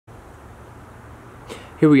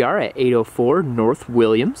Here we are at 804 North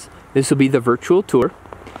Williams. This will be the virtual tour.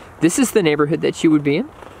 This is the neighborhood that you would be in.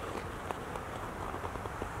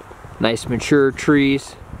 Nice mature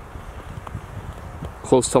trees.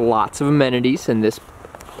 Close to lots of amenities in this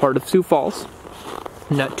part of Sioux Falls.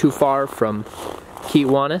 Not too far from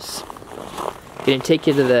Kiwanis. Gonna take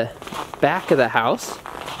you to the back of the house.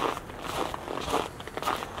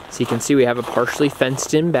 So you can see we have a partially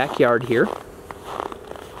fenced in backyard here.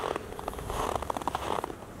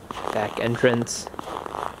 Back entrance.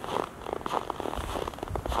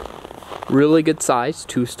 Really good size,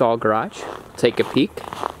 2-stall garage. Take a peek.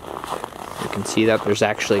 You can see that there's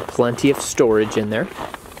actually plenty of storage in there.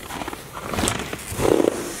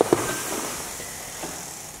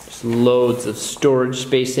 There's loads of storage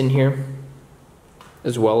space in here,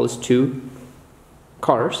 as well as 2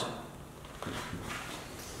 cars.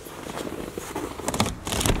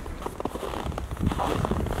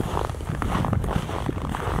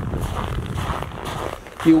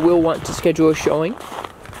 You will want to schedule a showing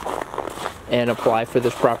and apply for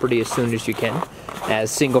this property as soon as you can,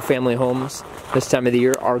 as single-family homes this time of the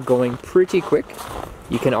year are going pretty quick.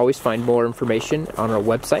 You can always find more information on our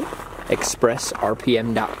website,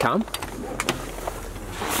 expressrpm.com.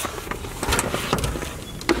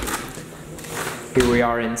 Here we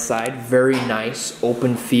are inside. Very nice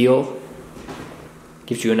open feel.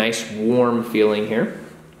 Gives you a nice warm feeling here.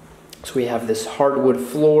 So we have this hardwood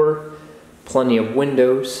floor, plenty of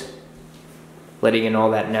windows, letting in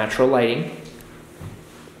all that natural lighting.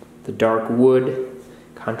 The dark wood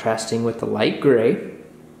contrasting with the light gray.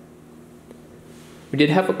 We did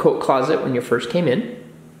have a coat closet when you first came in.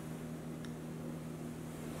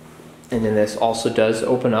 And then this also does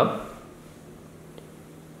open up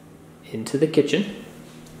into the kitchen.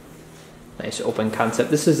 Nice open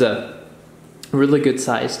concept. This is a really good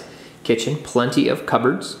sized kitchen. Plenty of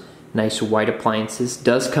cupboards. Nice white appliances.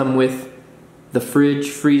 Does come with the fridge,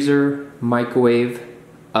 freezer, microwave,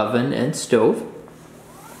 oven, and stove.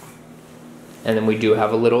 And then we do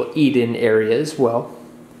have a little eat-in area as well.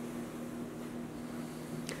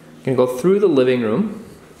 I'm gonna go through the living room,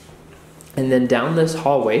 and then down this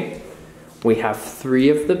hallway, we have 3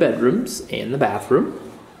 of the bedrooms and the bathroom.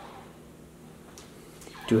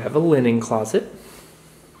 Do have a linen closet.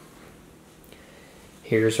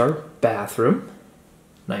 Here's our bathroom.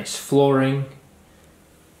 Nice flooring.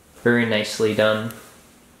 Very nicely done.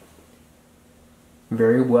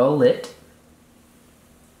 Very well lit.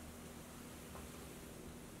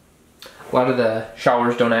 A lot of the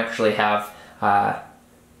showers don't actually have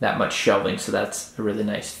that much shelving, so that's a really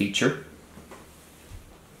nice feature.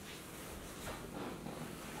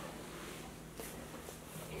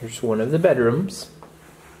 Here's one of the bedrooms.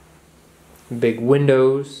 Big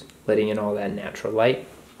windows, letting in all that natural light.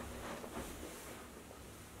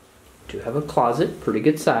 Do have a closet, pretty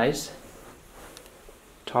good size.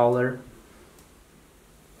 Taller.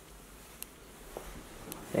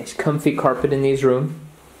 Nice comfy carpet in these rooms.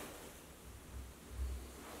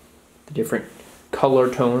 The different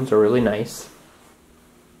color tones are really nice.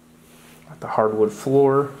 Got the hardwood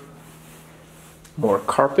floor. More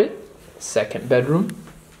carpet. Second bedroom.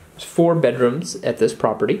 There's 4 bedrooms at this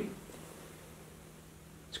property.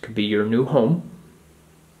 This could be your new home.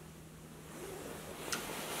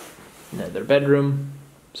 Another bedroom.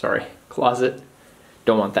 Sorry, closet.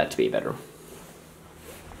 Don't want that to be a bedroom.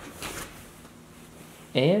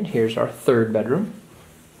 And here's our 3rd bedroom.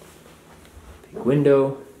 Big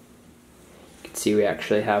window. You can see we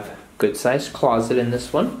actually have a good sized closet in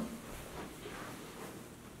this one.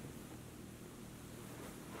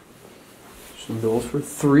 So those were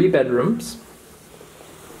 3 bedrooms.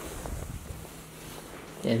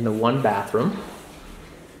 And the 1 bathroom.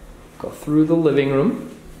 Go through the living room.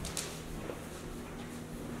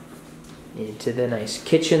 Into the nice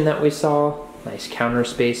kitchen that we saw. Nice counter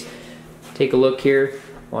space. Take a look here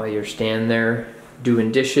while you're standing there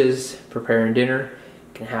doing dishes, preparing dinner.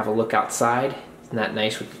 You can have a look outside. Isn't that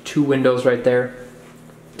nice with the 2 windows right there?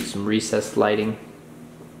 Some recessed lighting.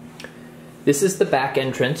 This is the back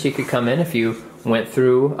entrance. You could come in if you went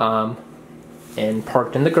through and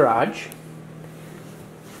parked in the garage.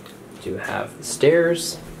 You have the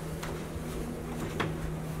stairs.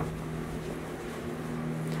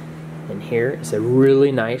 And here is a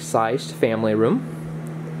really nice sized family room.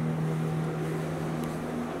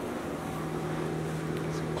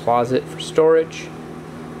 Closet for storage.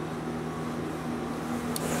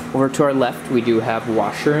 Over to our left, we do have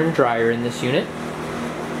washer and dryer in this unit.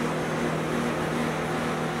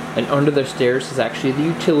 And under the stairs is actually the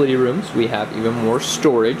utility rooms. We have even more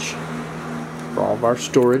storage for all of our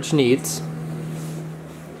storage needs.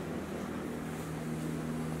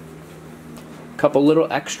 Couple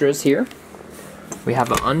little extras here. We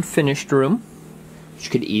have an unfinished room, which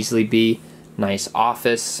could easily be nice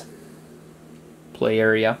office, play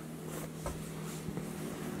area.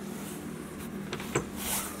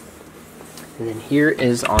 And then here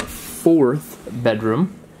is our fourth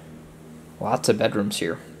bedroom. Lots of bedrooms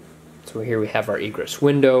here. So here we have our egress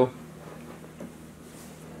window.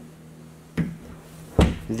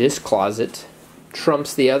 This closet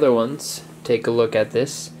trumps the other ones. Take a look at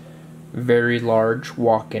this. Very large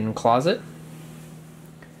walk-in closet.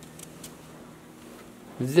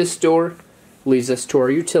 This door leads us to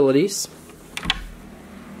our utilities,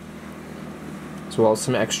 as well as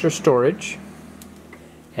some extra storage.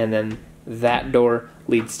 And then that door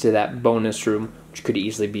leads to that bonus room, which could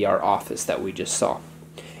easily be our office that we just saw.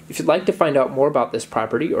 If you'd like to find out more about this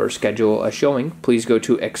property or schedule a showing, please go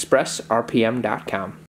to expressrpm.com.